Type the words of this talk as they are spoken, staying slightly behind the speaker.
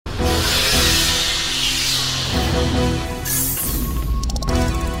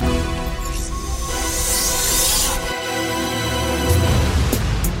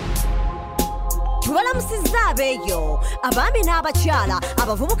Abeyo, abami n'abakyala,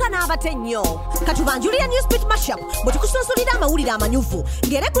 abavubuka n'abatenyo. Katubanjulira Newzbeat mashup, bwe tukusunsulira amawulire amanyuvu.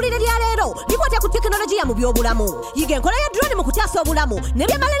 Ng'erekulire lya leero likwata ku tekinologiya mu by'obulamu. Yiga enkola ya drone mu kutaasa obulamu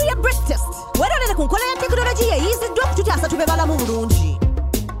n'ebya malaria breath test. Weerolere ku nkola ya tekinologiya eyiyiziddwa okututaasa tube balamu bulungi.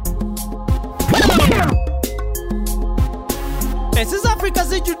 Ensi za Africa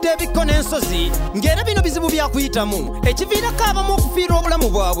zijjudde ebikkono ensozi ng'era bino bizibu byakuyitamu ekiviirako abamu okufiirwa obulamu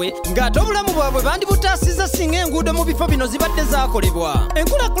bwabwe ng'ate obulamu bwabwe bandibutaasiza singa enguudo mu bifo bino zibadde zaakolebwa.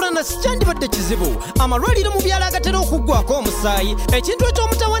 Enkulaakulana sikyandibadde kizibu, amalwaliro mu byalo agatera okuggwako omusaayi, ekintu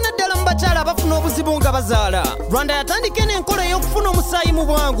eky'omutawana ddala mu bakyala abafuna obuzibu nga bazaala. Rwanda yatandika n'enkola ey'okufuna omusaayi mu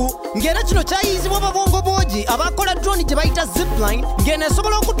bwangu ng'era kino kyayiyizibwa babongo boogi abakola drone gye bayita zipline ng'eno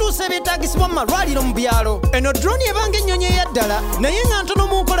esobola okutuusa ebyetaagisibwa mu malwaliro mu byalo. Eno drone ebanga ennyonyi eyaddala naye nga ntono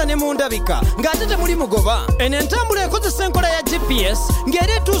mu nkola ne mu ndabika ng'ate temuli mugoba. Eno entambula ekozesa enkola ya GPS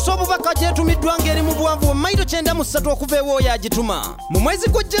ng'era etuusa obubaka gyetumiddwa ng'eri mu buwanvu bwa mayiro 93 okuva ewooyo agituma. Mu mwezi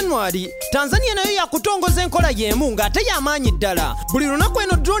gwa January, Tanzania nayo yakutongoza enkola y'emu ng'ate y'amaanyi ddala. Buli lunaku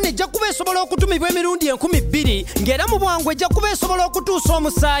eno drone ejja kuba esobola okutumibwa emirundi 2,000 ng'era mu bwangu ejja kuba esobola okutuusa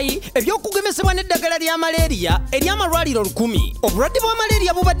omusaayi, ebyokugemesebwa n'eddagala lya malaria ery'amalwaliro 1,000. Obulwadde bwa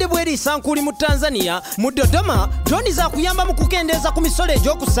malaria bubadde bweriisa nkuuli mu Tanzania. Mu Dodoma, drone zaakuyamba mu kukendeeza ku misolo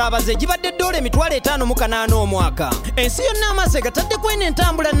egy'okusaabaza egibadde $5,880 omwaka. Ensi yonna amaaso egataddeko eno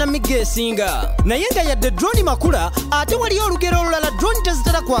entambula namigga esinga. Naye nga yadde drone makula, ate waliyo olugero olulala drone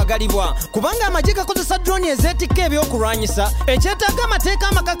tezitera kwagalibwa kubanga amagye gakozesa drone ezeetikka ebyokulwanyisa ekyetaaga amateeka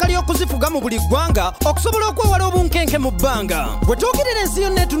amakakali okuzifuga mu buli ggwanga okusobola okwewala obunkenke mu bbanga. Bwe twogerera ensi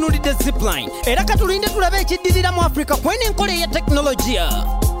yonna etunuulidde zipline era katulinde tulabe ekiddirira mu Africa kweno enkola eya tekinologiya.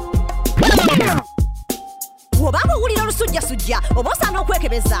 Bw'obanga owulira olusujjasujja oba osaana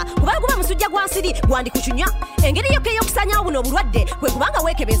okwekebeza kubanga guba musujja gwa nsiri gwandikucunya. Engeri yokka ey'okusanyawo buno obulwadde kwe kubanga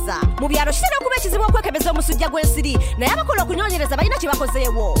weekebeza. Mu byalo kitera okuba ekizibu okwekebeza omusujja gw'ensiri naye abakola okunoonyereza balina kye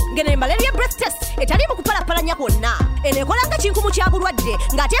bakozeewo. Ng'eno malaria breath test etali mu kupalapalanya kwonna. Eno ekola nga kinkumu kya bulwadde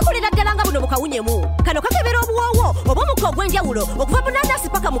ng'ate ekolera ddala nga buno bukawunyemu. Kano kakebera obuwoowo oba omukka ogw'enjawulo okuva bunaanasi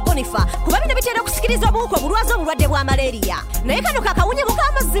paka mu konifa kuba bino bitera okusikiriza obuwuka obulwaza obulwadde bwa malaria. Naye kano kakawunyemu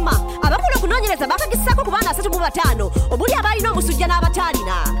k'amazima abakola okunoonyereza bakagissaako ku baana 35 obuli abalina omusujja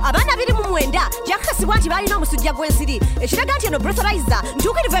n'abataalina. Abaana 29 gyakakasibwa nti balina omusujja gw'ensiri ekiraga nti eno breathalyzer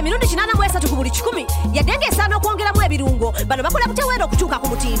ntuukirivu emirundi 83 ku buli 100 yadde ng'esaana okwongeramu ebirungo. Bano bakola buteweera okutuuka ku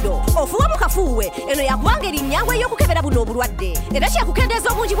mutindo. Ofuuwe bukafuuwe eno yakubanga eri nnyangu ey'okukebera buno obulwadde era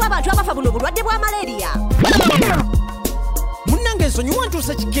kyakukendeeza obungi bw'abantu abafa buno obulwadde bwa malaria. Munnange ensonyiwa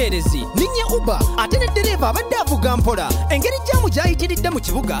ntuuse kikeerezi ninnya Uber ate ne ddereeva abadde avuga mpola. Engeri jaamu gy'ayitiridde mu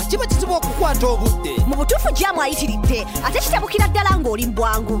kibuga kiba kizibu okukwata obudde. Mu butuufu jaamu ayitiridde ate kitabukira ddala ng'oli mu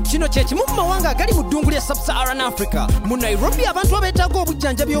bwangu. Kino kye kimu mu mawanga agali mu ddungu lya Sub-Saharan Africa. Mu Nairobi abantu abeetaaga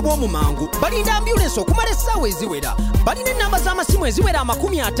obujjanjabi obw'omu mangu balinda ambyulensi okumala essaawa eziwera. Balina ennamba z'amasimu eziwera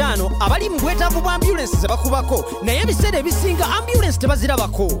 50 abali mu bwetaavu bwa ambyulensi ze bakubako naye ebiseera ebisinga ambyulensi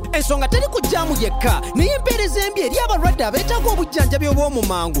tebazirabako. Ensonga teri ku jaamu yekka naye empeereza embi eri abalwadde abeetaaga obujjanjabi obw'omu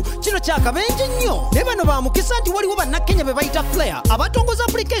mangu. Kino kyakabenje nnyo ne bano bamukisa nti waliwo bannakenya be bayita Flare abatongoza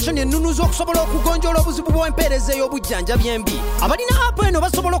application ennunuzi okusobola okugonjoola obuzibu bw'empeereza ey'obujjanjabi embi. Abalina app eno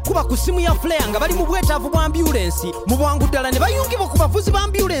basobola okuba ku ssimu ya Flare nga bali mu bwetaavu bwa ambyulensi mu bwangu ddala ne bayungibwa ku bavuzi ba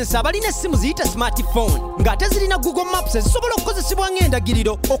ambyulensi abalina essimu ziyita smartphone ng'ate zirina Google Maps ezisobola okukozesebwa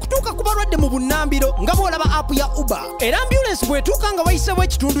ng'endagiriro okutuuka ku balwadde mu bunnambiro nga bw'olaba app ya Uber. Era ambyulensi bw'etuuka nga wayiseewo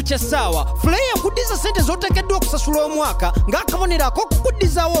ekitundu ky'essaawa, Flare ekuddiza ssente z'oteekeddwa okusasula omwaka ng'akabonero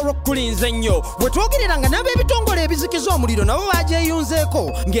ak'okukuddizaawo olw'okulinza ennyo. Bwe twogerera nga n'ab'ebitongole ebizikiza omuliro nabo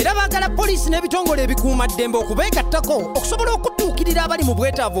bagyeyunzeeko ng'era baagala poliisi n'ebitongole ebikuumaddembe okubeegattako okusobola okutuukirira abali mu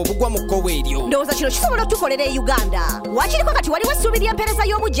bwetaavu obugwa mu kkowe eryo. Ndowooza kino kisobola okutukolera e Uganda. Waakiriko kati waliwo essuubi ly'empeereza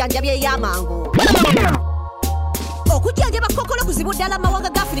y'obujjanjabi ey'amangu. Okujjanjaba kkookolo kuzibu ddala mu mawanga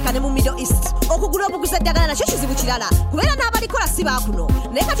ga Africa ne mu Middle East. Okugula obuguza eddagala nakyo kizibu kirala kubeera n'abalikola si baakuno.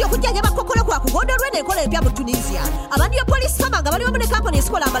 Naye kati okujjanjaba kkookolo kwa kugondolwa n'enkola empya mu Tunisia. Abandiyo poliisi fama nga bali wamu ne kampani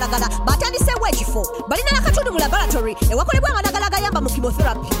esikola amalagala batandiseewo ekifo. Balina n'akatundu mu laboratory ewakolebwa amalagala agayamba mu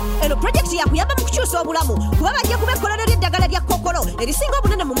chemotherapy. Eno projekiti yakuyamba mu kukyusa obulamu kuba bajja kuba ekkolero ly'eddagala lya kkookolo erisinga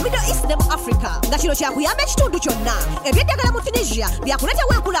obunene mu Middle East ne mu Africa. Nga kino kyakuyamba ekitundu kyonna. Eby'eddagala mu Tunisia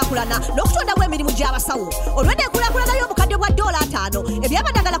byakuleetawo enkulaakulana n'okutondawo emirimu gy'abasawo. Olwedda enkulaakulana y'obukadde bwa $5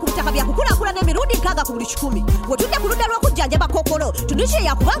 ebyabadagala ku butaka byakukulaakulana emirundi 6 ku buli 100. Bwe tujja ku ludda lw'okujjanjaba kkookolo Tunisia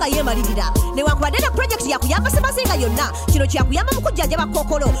yakubanga yeemalirira. Newankubadde ne projekiti yakuyamba semazinga yonna, kino kyakuyamba mu kujjanjaba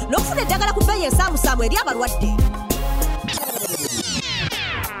kkookolo n'okufuna eddagala ku bbeeyi ensaamusaamu eri abalwadde.